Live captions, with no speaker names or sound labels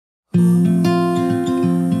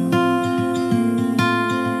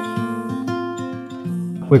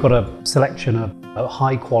We've got a selection of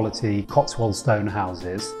high quality Cotswold stone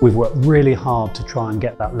houses. We've worked really hard to try and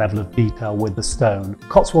get that level of detail with the stone.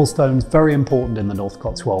 Cotswold stone is very important in the North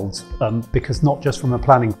Cotswolds because not just from a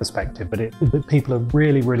planning perspective, but people are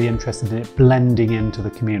really interested in it blending into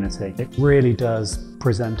the community. It really does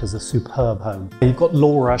present as a superb home. You've got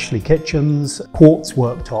Laura Ashley kitchens, quartz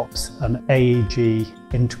worktops and AEG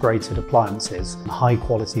integrated appliances, and high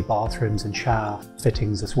quality bathrooms and shower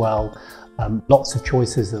fittings as well. Lots of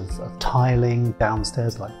choices of tiling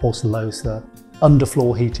downstairs like porcelosa,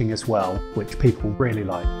 underfloor heating as well, which people really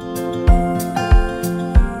like.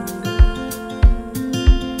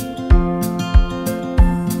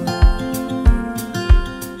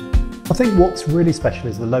 I think what's really special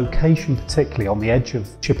is the location, particularly on the edge of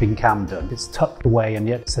Chipping Campden. It's tucked away and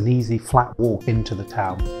yet it's an easy flat walk into the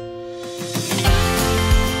town.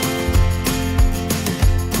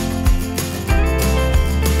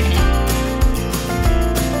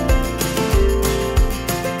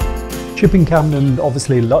 Chipping Campden,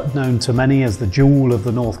 obviously known to many as the jewel of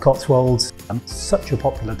the North Cotswolds, and such a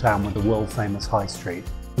popular town with the world famous high street.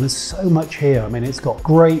 And there's so much here. I mean, it's got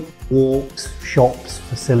great walks, shops,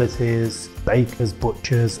 facilities, bakers,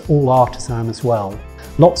 butchers, all artisan as well.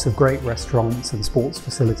 Lots of great restaurants and sports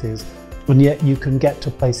facilities. And yet you can get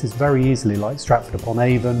to places very easily like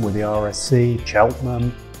Stratford-upon-Avon with the RSC,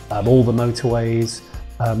 Cheltenham, all the motorways.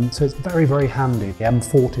 So it's very handy. The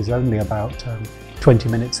M40 is only about 20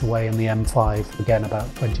 minutes away and the M5 again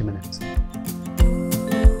about 20 minutes.